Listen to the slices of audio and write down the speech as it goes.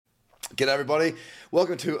G'day everybody,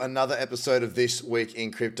 welcome to another episode of This Week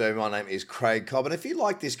in Crypto. My name is Craig Cobb, and if you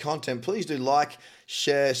like this content, please do like,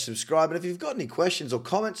 share, subscribe, and if you've got any questions or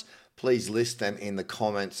comments, please list them in the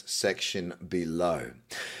comments section below.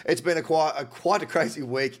 It's been quite a crazy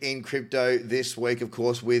week in crypto this week, of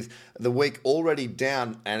course, with the week already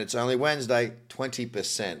down, and it's only Wednesday,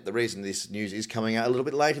 20%. The reason this news is coming out a little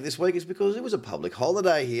bit later this week is because it was a public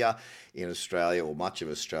holiday here in Australia, or much of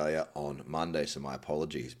Australia, on Monday, so my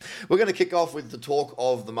apologies. We're going to kick off with the talk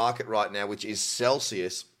of the market right now, which is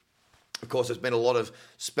Celsius. Of course, there's been a lot of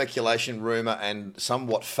speculation, rumour, and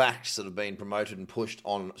somewhat facts that have been promoted and pushed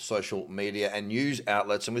on social media and news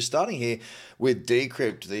outlets. And we're starting here with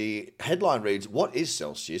Decrypt. The headline reads, "What is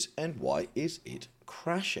Celsius and why is it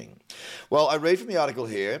crashing?" Well, I read from the article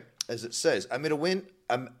here, as it says, amid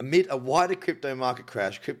a wider crypto market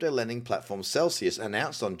crash, crypto lending platform Celsius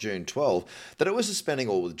announced on June 12 that it was suspending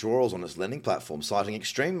all withdrawals on its lending platform, citing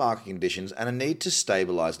extreme market conditions and a need to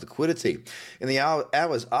stabilise liquidity. In the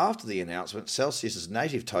hours after the announcement, Celsius's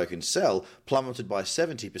native token CEL plummeted by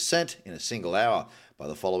 70% in a single hour. By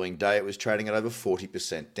the following day, it was trading at over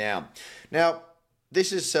 40% down. Now,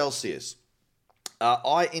 this is Celsius.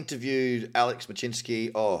 I interviewed Alex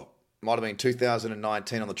Machinsky, might have been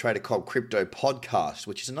 2019 on the Trader Cobb Crypto podcast,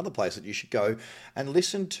 which is another place that you should go and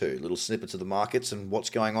listen to. Little snippets of the markets and what's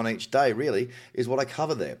going on each day, really, is what I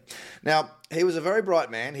cover there. Now, he was a very bright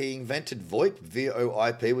man. He invented VoIP,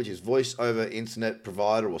 VoIP, which is Voice over Internet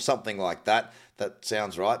Provider or something like that. That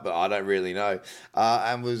sounds right, but I don't really know.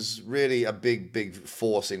 And was really a big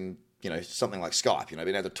force in, something like Skype,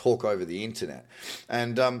 being able to talk over the internet.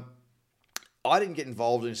 And, I didn't get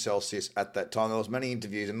involved in Celsius at that time. There was many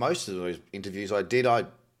interviews, and most of those interviews I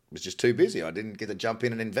was just too busy. I didn't get to jump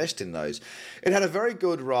in and invest in those. It had a very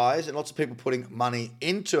good rise and lots of people putting money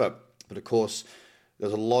into it. But of course,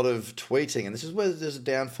 there's a lot of tweeting, and this is where there's a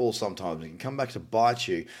downfall sometimes. It can come back to bite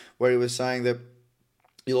you, where he was saying that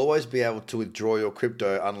you'll always be able to withdraw your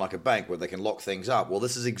crypto, unlike a bank where they can lock things up. Well,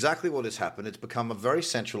 this is exactly what has happened. It's become a very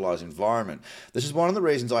centralized environment. This is one of the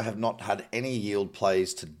reasons I have not had any yield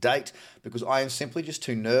plays to date, because I am simply just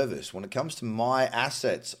too nervous. When it comes to my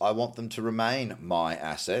assets, I want them to remain my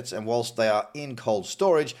assets, and whilst they are in cold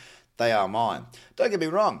storage, they are mine. Don't get me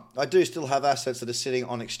wrong, I do still have assets that are sitting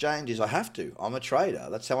on exchanges. I have to. I'm a trader.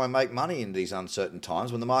 That's how I make money in these uncertain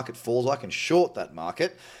times. When the market falls, I can short that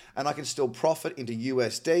market and I can still profit into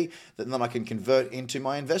USD that then I can convert into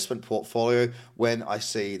my investment portfolio when I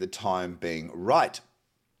see the time being right.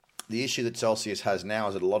 The issue that Celsius has now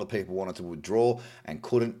is that a lot of people wanted to withdraw and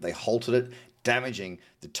couldn't. They halted it, damaging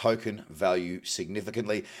the token value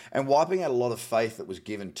significantly and wiping out a lot of faith that was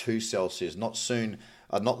given to Celsius.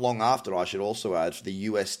 Not long after, I should also add, for the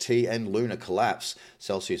UST and Luna collapse.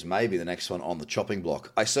 Celsius may be the next one on the chopping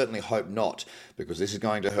block. I certainly hope not, because this is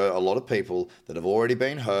going to hurt a lot of people that have already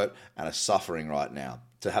been hurt and are suffering right now.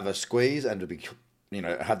 To have a squeeze and to be,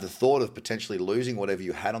 have the thought of potentially losing whatever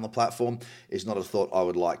you had on the platform is not a thought I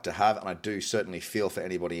would like to have, and I do certainly feel for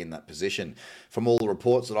anybody in that position. From all the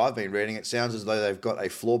reports that I've been reading, it sounds as though they've got a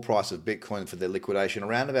floor price of Bitcoin for their liquidation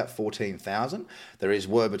around about 14,000. There is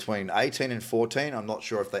word between 18 and 14. I'm not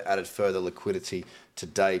sure if they added further liquidity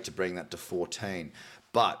today to bring that to 14.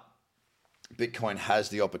 But Bitcoin has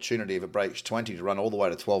the opportunity, if it breaks 20, to run all the way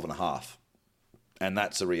to 12.5. And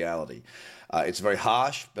that's a reality. It's very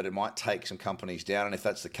harsh, but it might take some companies down. And if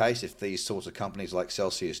that's the case, if these sorts of companies like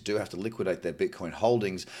Celsius do have to liquidate their Bitcoin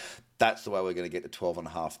holdings, that's the way we're going to get to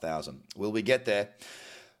 12,500. Will we get there?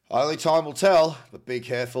 Only time will tell, but be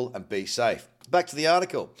careful and be safe. Back to the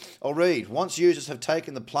article. I'll read. Once users have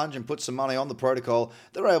taken the plunge and put some money on the protocol,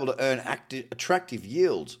 they're able to earn attractive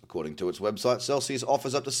yields. According to its website, Celsius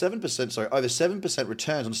offers up to over 7%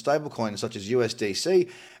 returns on stablecoins such as USDC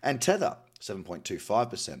and Tether.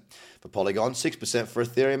 7.25%. For Polygon, 6% for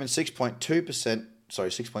Ethereum, and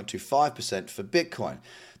 6.25% for Bitcoin.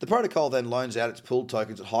 The protocol then loans out its pooled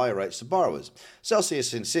tokens at higher rates to borrowers.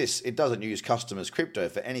 Celsius insists it doesn't use customers' crypto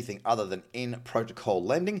for anything other than in-protocol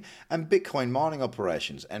lending and Bitcoin mining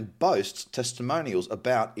operations, and boasts testimonials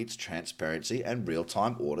about its transparency and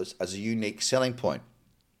real-time orders as a unique selling point.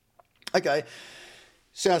 Okay.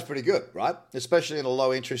 Sounds pretty good, right? Especially in a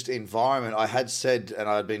low interest environment. I had said, and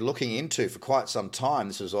I'd been looking into for quite some time,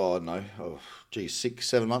 this was,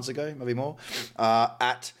 6-7 months ago, maybe more,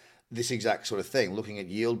 at this exact sort of thing, looking at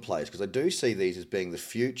yield plays, because I do see these as being the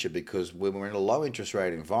future, because when we're in a low interest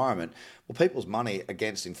rate environment, well, people's money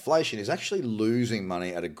against inflation is actually losing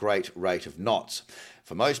money at a great rate of knots.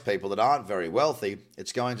 For most people that aren't very wealthy,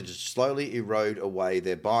 it's going to just slowly erode away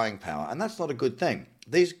their buying power, and that's not a good thing.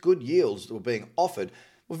 These good yields that were being offered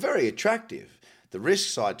were very attractive. The risk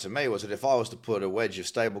side to me was that if I was to put a wedge of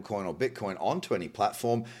stablecoin or Bitcoin onto any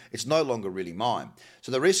platform, it's no longer really mine.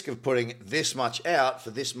 So the risk of putting this much out for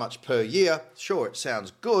this much per year, sure, it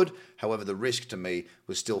sounds good. However, the risk to me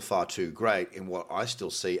was still far too great in what I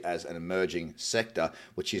still see as an emerging sector,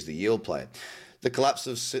 which is the yield play. The collapse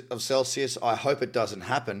of Celsius, I hope it doesn't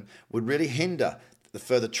happen, would really hinder the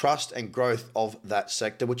further trust and growth of that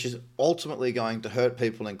sector, which is ultimately going to hurt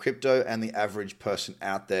people in crypto and the average person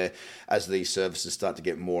out there as these services start to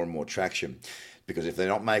get more and more traction. Because if they're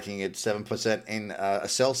not making it 7% in a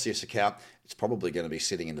Celsius account, it's probably going to be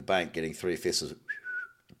sitting in the bank getting 3/5 of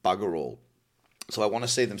bugger all. So I want to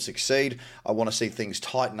see them succeed. I want to see things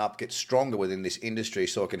tighten up, get stronger within this industry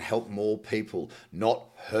so it can help more people, not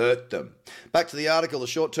hurt them. Back to the article, the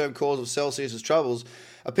short-term cause of Celsius's troubles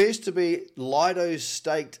appears to be Lido's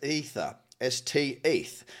staked Ether,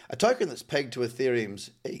 ST-ETH, a token that's pegged to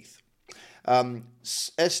Ethereum's ETH.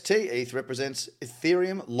 ST-ETH represents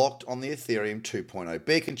Ethereum locked on the Ethereum 2.0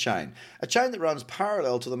 beacon chain, a chain that runs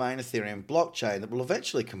parallel to the main Ethereum blockchain that will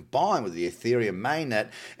eventually combine with the Ethereum mainnet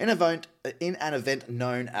in an event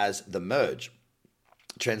known as the Merge,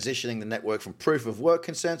 transitioning the network from proof of work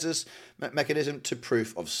consensus mechanism to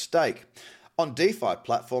proof of stake. On DeFi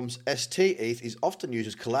platforms, ST-ETH is often used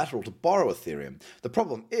as collateral to borrow Ethereum. The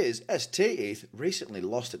problem is ST-ETH recently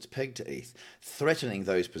lost its peg to ETH, threatening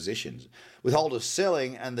those positions. With holders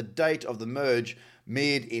selling and the date of the merge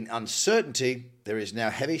mirrored in uncertainty, there is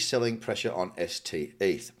now heavy selling pressure on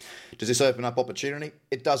ST-ETH. Does this open up opportunity?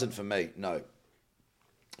 It doesn't for me, no.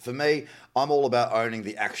 For me, I'm all about owning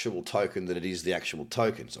the actual token that it is the actual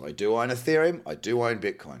token. So I do own Ethereum, I do own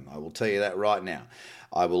Bitcoin. I will tell you that right now.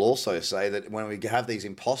 I will also say that when we have these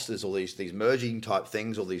imposters or these merging type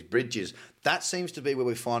things or these bridges, that seems to be where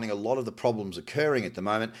we're finding a lot of the problems occurring at the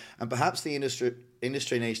moment. And perhaps the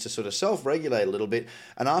industry needs to sort of self-regulate a little bit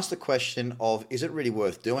and ask the question of, is it really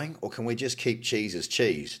worth doing, or can we just keep cheese as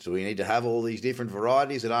cheese? Do we need to have all these different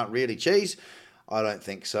varieties that aren't really cheese? I don't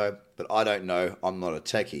think so, but I don't know. I'm not a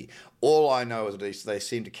techie. All I know is that they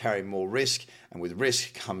seem to carry more risk, and with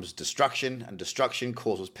risk comes destruction, and destruction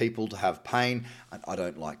causes people to have pain, and I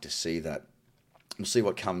don't like to see that. We'll see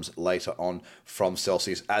what comes later on from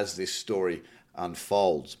Celsius as this story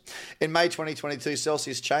unfolds. In May 2022,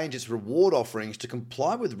 Celsius changed its reward offerings to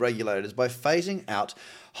comply with regulators by phasing out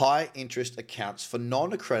high-interest accounts for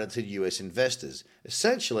non-accredited US investors.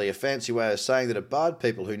 Essentially, a fancy way of saying that it barred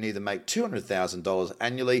people who neither make $200,000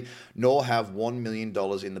 annually nor have $1 million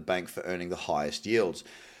in the bank for earning the highest yields.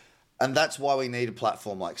 And that's why we need a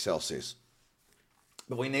platform like Celsius.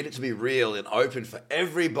 But we need it to be real and open for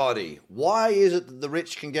everybody. Why is it that the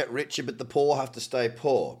rich can get richer but the poor have to stay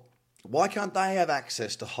poor? Why can't they have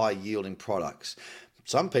access to high-yielding products?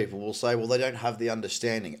 Some people will say, well, they don't have the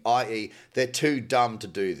understanding, i.e. they're too dumb to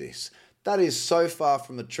do this. That is so far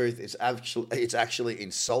from the truth, it's actually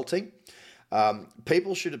insulting.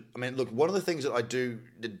 People should, look, one of the things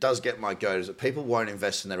that does get my goat is that people won't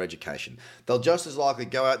invest in their education. They'll just as likely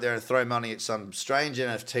go out there and throw money at some strange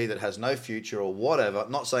NFT that has no future or whatever.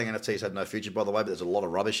 I'm not saying NFTs have no future, by the way, but there's a lot of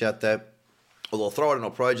rubbish out there. Or they'll throw it in a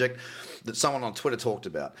project that someone on Twitter talked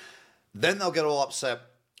about. Then they'll get all upset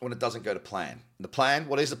when it doesn't go to plan. The plan,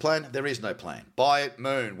 what is the plan? There is no plan. Buy it,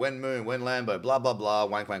 moon, when Lambo, blah, blah, blah,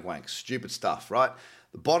 wank, wank, wank. Stupid stuff, right?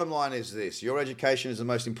 The bottom line is this. Your education is the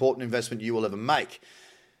most important investment you will ever make.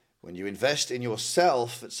 When you invest in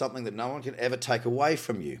yourself, it's something that no one can ever take away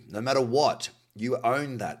from you. No matter what, you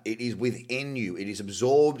own that. It is within you. It is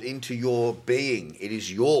absorbed into your being. It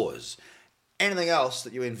is yours. Anything else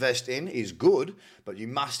that you invest in is good, but you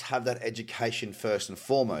must have that education first and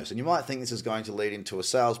foremost. And you might think this is going to lead into a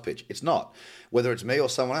sales pitch. It's not. Whether it's me or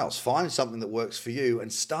someone else, find something that works for you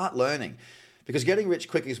and start learning. Because getting rich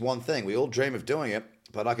quick is one thing. We all dream of doing it,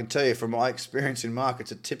 but I can tell you from my experience in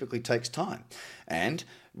markets, it typically takes time. And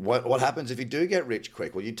what happens if you do get rich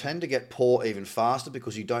quick? Well, you tend to get poor even faster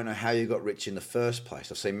because you don't know how you got rich in the first place.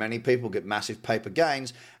 I've seen many people get massive paper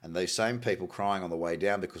gains and those same people crying on the way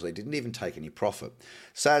down because they didn't even take any profit.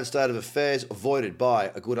 Sad state of affairs avoided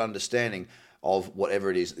by a good understanding of whatever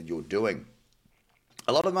it is that you're doing.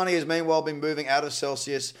 A lot of money has meanwhile been moving out of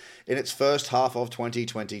Celsius in its first half of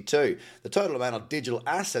 2022. The total amount of digital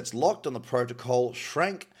assets locked on the protocol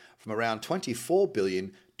shrank from around 24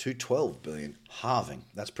 billion to 12 billion, halving.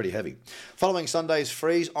 That's pretty heavy. Following Sunday's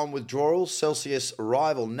freeze on withdrawals, Celsius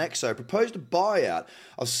rival Nexo proposed a buyout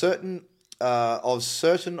of certain of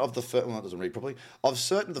the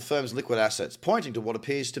firm's liquid assets, pointing to what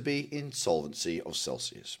appears to be insolvency of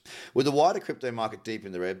Celsius. With the wider crypto market deep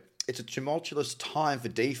in the red, it's a tumultuous time for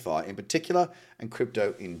DeFi in particular and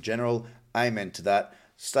crypto in general. Amen to that.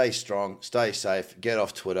 Stay strong, stay safe, get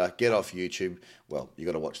off Twitter, get off YouTube. Well, you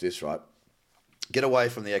got to watch this, right? Get away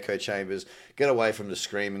from the echo chambers, get away from the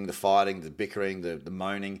screaming, the fighting, the bickering, the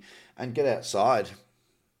moaning, and get outside.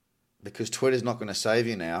 Because Twitter's not going to save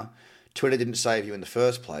you now. Twitter didn't save you in the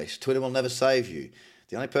first place. Twitter will never save you.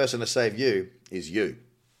 The only person to save you is you.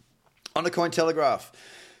 On to Cointelegraph.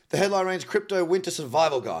 The headline reads, Crypto Winter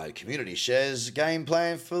Survival Guide. Community shares game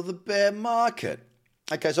plan for the bear market.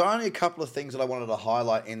 Okay, so only a couple of things that I wanted to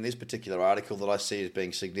highlight in this particular article that I see as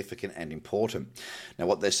being significant and important. Now,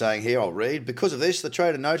 what they're saying here, I'll read. Because of this, the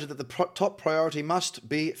trader noted that the top priority must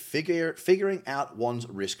be figuring out one's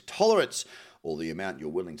risk tolerance, or the amount you're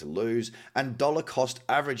willing to lose, and dollar cost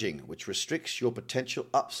averaging, which restricts your potential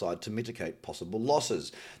upside to mitigate possible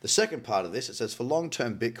losses. The second part of this, it says, for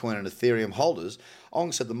long-term Bitcoin and Ethereum holders,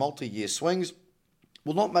 Ong said the multi-year swings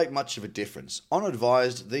will not make much of a difference. On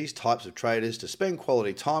advised these types of traders to spend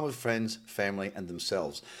quality time with friends, family, and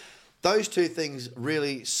themselves. Those two things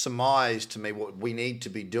really surmise to me what we need to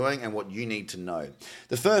be doing and what you need to know.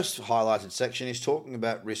 The first highlighted section is talking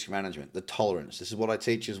about risk management, the tolerance. This is what I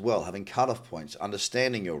teach as well, having cutoff points,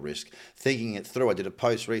 understanding your risk, thinking it through. I did a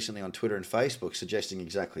post recently on Twitter and Facebook suggesting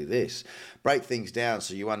exactly this. Break things down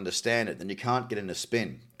so you understand it, then you can't get in a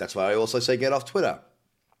spin. That's why I also say get off Twitter.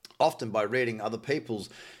 Often by reading other people's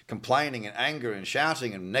complaining and anger and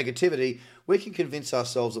shouting and negativity, we can convince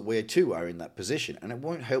ourselves that we too are in that position, and it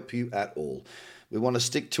won't help you at all. We want to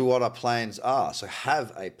stick to what our plans are. So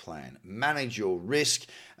have a plan, manage your risk,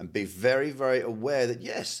 and be very, very aware that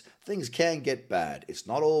yes, things can get bad. It's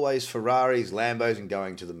not always Ferraris, Lambos, and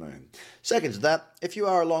going to the moon. Second to that, if you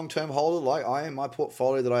are a long-term holder like I am, my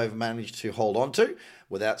portfolio that I've managed to hold on to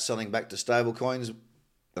without selling back to stablecoins,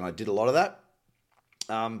 and I did a lot of that.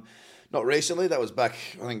 Not recently, that was back,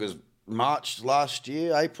 I think it was March last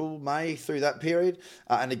year, April, May, through that period.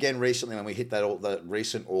 And again, recently when we hit that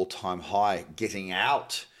recent all-time high, getting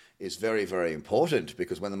out is very, very important,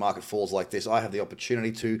 because when the market falls like this, I have the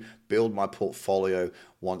opportunity to build my portfolio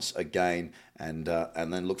once again and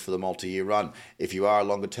then look for the multi-year run. If you are a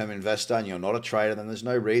longer-term investor and you're not a trader, then there's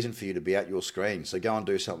no reason for you to be at your screen. So go and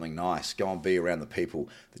do something nice. Go and be around the people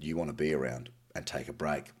that you want to be around and take a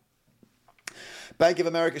break. Bank of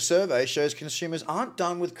America survey shows consumers aren't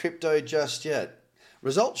done with crypto just yet.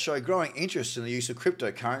 Results show growing interest in the use of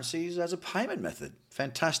cryptocurrencies as a payment method.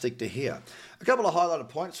 Fantastic to hear. A couple of highlighted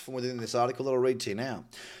points from within this article that I'll read to you now.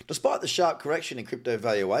 Despite the sharp correction in crypto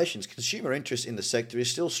valuations, consumer interest in the sector is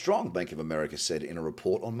still strong, Bank of America said in a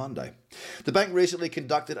report on Monday. The bank recently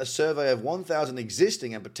conducted a survey of 1,000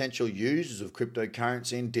 existing and potential users of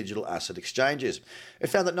cryptocurrency and digital asset exchanges. It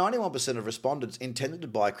found that 91% of respondents intended to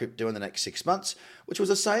buy crypto in the next 6 months, which was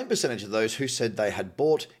the same percentage of those who said they had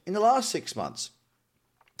bought in the last 6 months.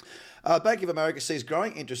 Bank of America sees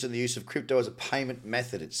growing interest in the use of crypto as a payment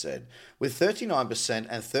method, it said, with 39%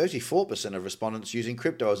 and 34% of respondents using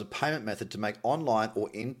crypto as a payment method to make online or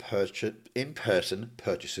in-person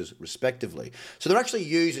purchases, respectively. So they're actually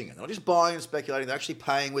using it. They're not just buying and speculating, they're actually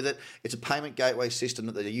paying with it. It's a payment gateway system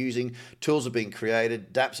that they're using. Tools are being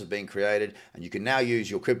created, dApps have been created, and you can now use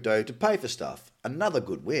your crypto to pay for stuff. Another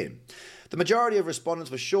good win. The majority of respondents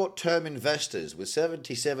were short-term investors, with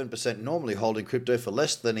 77% normally holding crypto for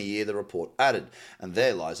less than a year, the report added. And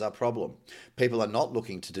there lies our problem. People are not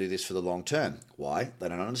looking to do this for the long term. Why? They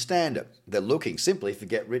don't understand it. They're looking simply for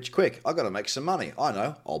get rich quick. I've got to make some money. I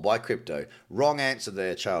know, I'll buy crypto. Wrong answer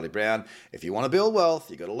there, Charlie Brown. If you want to build wealth,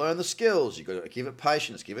 you've got to learn the skills. You've got to give it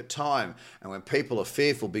patience, give it time. And when people are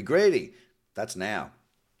fearful, be greedy. That's now.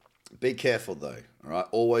 Be careful though, all right?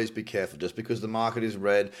 Always be careful. Just because the market is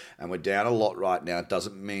red and we're down a lot right now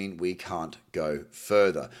doesn't mean we can't go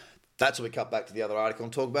further. That's when we cut back to the other article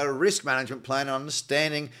and talk about a risk management plan and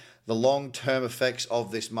understanding the long-term effects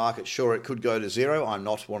of this market. Sure, it could go to zero. I'm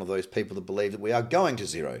not one of those people that believe that we are going to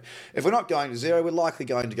zero. If we're not going to zero, we're likely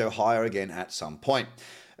going to go higher again at some point.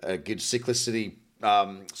 A good cyclicity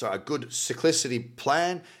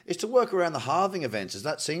plan is to work around the halving events, as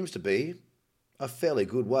that seems to be a fairly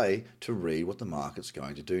good way to read what the market's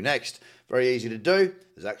going to do next. Very easy to do.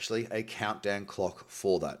 There's actually a countdown clock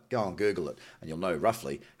for that. Go and Google it and you'll know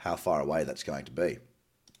roughly how far away that's going to be.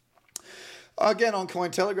 Again, on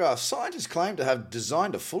Cointelegraph, scientists claim to have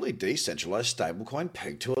designed a fully decentralized stablecoin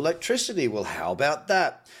pegged to electricity. Well, how about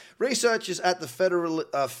that? Researchers at the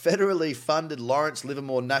federally funded Lawrence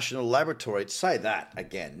Livermore National Laboratory say that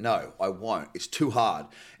again. No, I won't. It's too hard.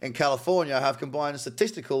 In California, have combined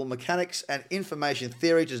statistical mechanics and information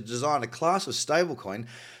theory to design a class of stablecoin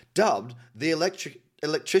dubbed the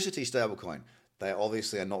electricity stablecoin. They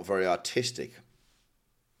obviously are not very artistic.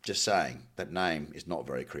 Just saying, that name is not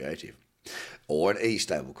very creative. or an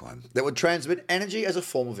e-stablecoin that would transmit energy as a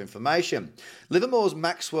form of information. Livermore's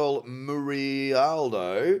Maxwell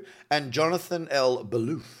Murialdo and Jonathan L.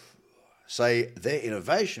 Balouf say their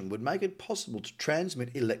innovation would make it possible to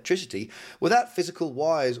transmit electricity without physical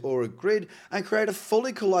wires or a grid and create a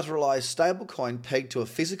fully collateralized stablecoin pegged to a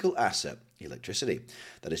physical asset, electricity,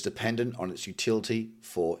 that is dependent on its utility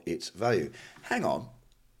for its value. Hang on.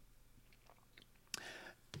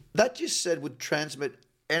 That just said would transmit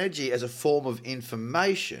energy as a form of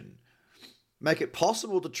information, make it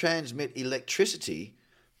possible to transmit electricity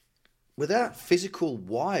without physical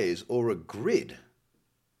wires or a grid.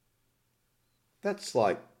 That's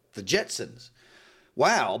like the Jetsons.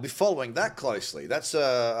 Wow, I'll be following that closely. That's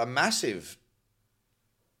a massive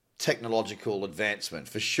technological advancement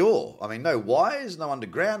for sure. I mean, no wires, no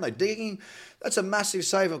underground, no digging. That's a massive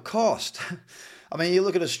save of cost. I mean, you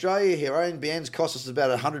look at Australia here, our NBN's cost us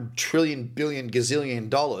about $100 trillion, gazillion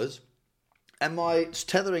dollars, and my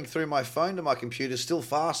tethering through my phone to my computer is still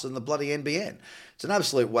faster than the bloody NBN. It's an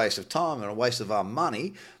absolute waste of time and a waste of our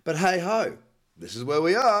money, but hey ho, this is where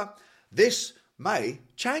we are. This may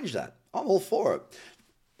change that. I'm all for it.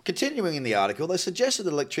 Continuing in the article, they suggested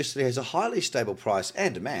that electricity has a highly stable price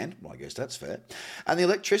and demand, well, I guess that's fair, and the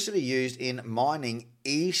electricity used in mining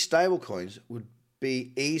e-stablecoins would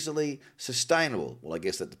be easily sustainable. Well, I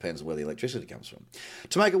guess that depends on where the electricity comes from.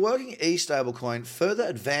 To make a working e-stablecoin, further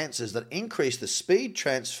advances that increase the speed,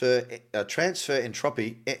 transfer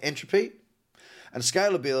entropy, and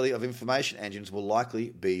scalability of information engines will likely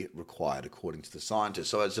be required, according to the scientists.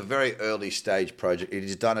 So it's a very early stage project. It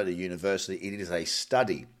is done at a university. It is a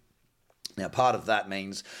study. Now, part of that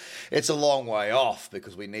means it's a long way off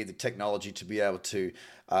because we need the technology to be able to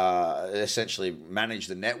essentially manage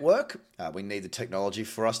the network. We need the technology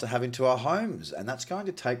for us to have into our homes, and that's going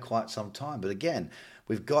to take quite some time. But again,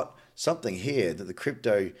 we've got something here that the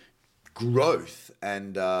crypto growth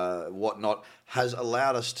and whatnot has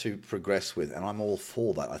allowed us to progress with, and I'm all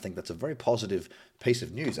for that. I think that's a very positive piece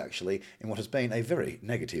of news, actually, in what has been a very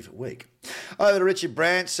negative week. Over to Richard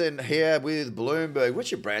Branson here with Bloomberg.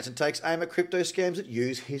 Richard Branson takes aim at crypto scams that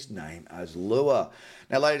use his name as lure.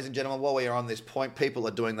 Now, ladies and gentlemen, while we are on this point, people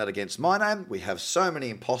are doing that against my name. We have so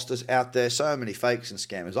many imposters out there, so many fakes and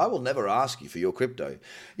scammers. I will never ask you for your crypto.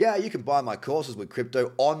 Yeah, you can buy my courses with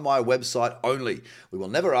crypto on my website only. We will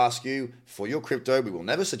never ask you for your crypto. We will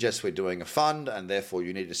never suggest we're doing a fund and therefore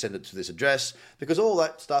you need to send it to this address, because all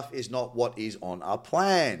that stuff is not what is on our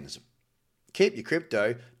plans. Keep your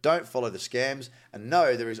crypto, don't follow the scams, and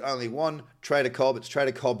know there is only one Trader Cobb. It's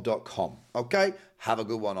tradercobb.com. Okay, have a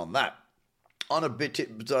good one on that. On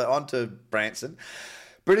to Branson.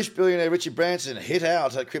 British billionaire Richard Branson hit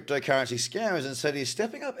out at cryptocurrency scammers and said he's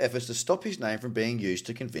stepping up efforts to stop his name from being used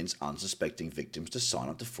to convince unsuspecting victims to sign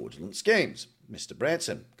up to fraudulent schemes. Mr.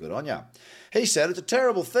 Branson, good on ya. He said it's a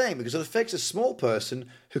terrible thing because it affects a small person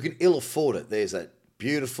who can ill afford it. There's that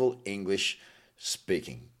beautiful English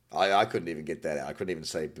speaking. I couldn't even get that out. I couldn't even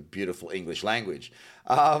say beautiful English language.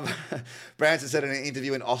 Branson said in an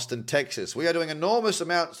interview in Austin, Texas, "We are doing enormous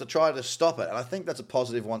amounts to try to stop it." And I think that's a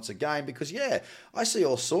positive once again because, yeah, I see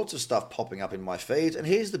all sorts of stuff popping up in my feeds. And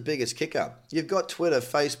here's the biggest kicker. You've got Twitter,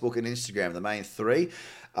 Facebook, and Instagram, the main three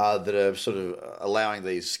that are sort of allowing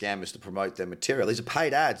these scammers to promote their material. These are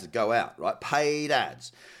paid ads that go out, right? Paid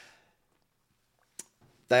ads.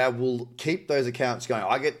 They will keep those accounts going.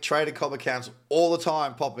 I get Trader Cobb accounts all the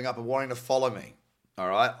time popping up and wanting to follow me. All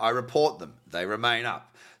right, I report them. They remain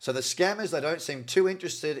up. So the scammers, they don't seem too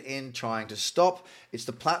interested in trying to stop. It's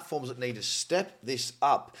the platforms that need to step this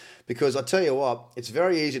up. Because I tell you what, it's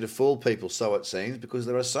very easy to fool people, so it seems, because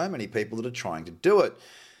there are so many people that are trying to do it.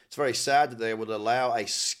 It's very sad that they would allow a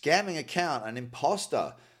scamming account, an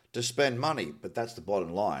imposter, to spend money, but that's the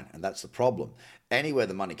bottom line, and that's the problem. Anywhere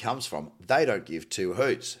the money comes from, they don't give two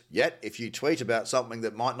hoots. Yet, if you tweet about something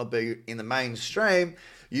that might not be in the mainstream,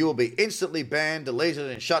 you will be instantly banned,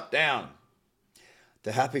 deleted, and shut down.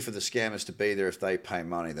 They're happy for the scammers to be there if they pay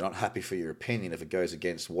money. They're not happy for your opinion if it goes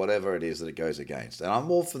against whatever it is that it goes against. And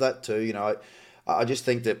I'm all for that too. You know, I just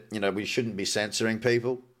think that, you know, we shouldn't be censoring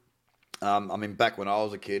people. I mean, back when I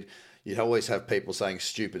was a kid, you'd always have people saying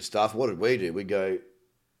stupid stuff. What did we do? We'd go,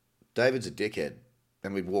 David's a dickhead,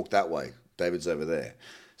 and we'd walk that way. David's over there.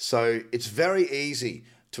 So it's very easy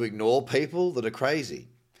to ignore people that are crazy.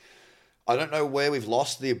 I don't know where we've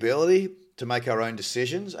lost the ability to make our own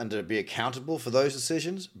decisions and to be accountable for those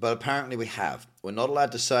decisions, but apparently we have. We're not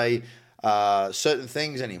allowed to say certain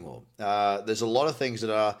things anymore. There's a lot of things that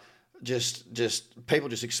are just people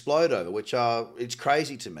just explode over, it's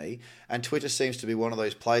crazy to me. And Twitter seems to be one of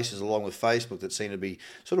those places, along with Facebook, that seem to be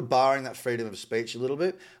sort of barring that freedom of speech a little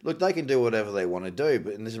bit. Look, they can do whatever they want to do,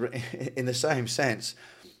 but in the same sense,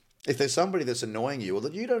 if there's somebody that's annoying you or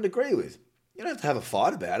that you don't agree with, you don't have to have a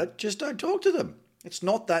fight about it. Just don't talk to them. It's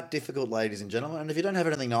not that difficult, ladies and gentlemen. And if you don't have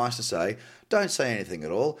anything nice to say, don't say anything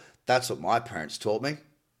at all. That's what my parents taught me.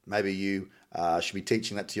 Maybe you should be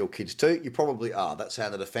teaching that to your kids too. You probably are. That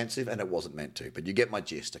sounded offensive and it wasn't meant to, but you get my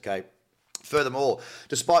gist, okay? Furthermore,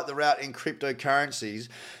 despite the rout in cryptocurrencies,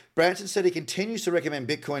 Branson said he continues to recommend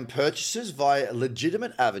Bitcoin purchases via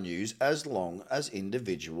legitimate avenues as long as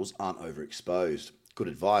individuals aren't overexposed. Good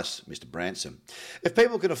advice, Mr. Branson. If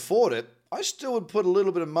people can afford it, I still would put a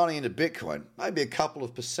little bit of money into Bitcoin, maybe a couple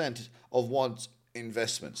of % of one's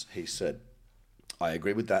investments, he said. I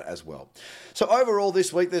agree with that as well. So overall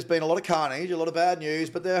this week there's been a lot of carnage, a lot of bad news,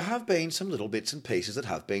 but there have been some little bits and pieces that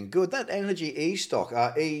have been good. That Energy E-stock,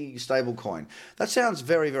 E-stablecoin, that sounds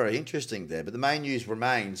very, very interesting there, but the main news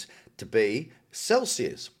remains to be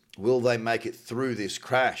Celsius. Will they make it through this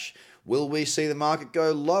crash? Will we see the market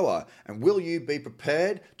go lower? And will you be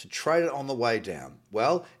prepared to trade it on the way down?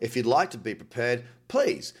 Well, if you'd like to be prepared,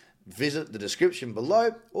 please visit the description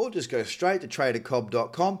below or just go straight to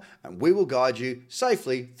tradercobb.com and we will guide you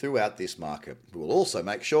safely throughout this market. We will also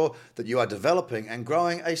make sure that you are developing and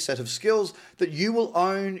growing a set of skills that you will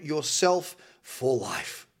own yourself for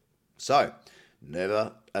life. So,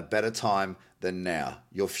 never a better time than now.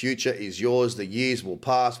 Your future is yours. The years will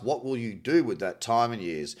pass. What will you do with that time and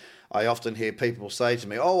years? I often hear people say to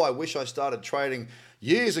me, "Oh, I wish I started trading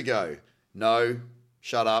years ago." No,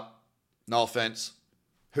 shut up. No offense.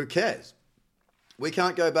 Who cares? We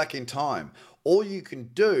can't go back in time. All you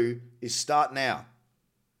can do is start now.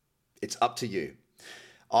 It's up to you.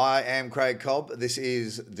 I am Craig Cobb. This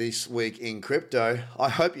is This Week in Crypto. I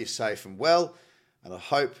hope you're safe and well, and I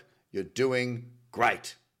hope you're doing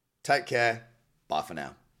great. Take care. Bye for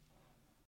now.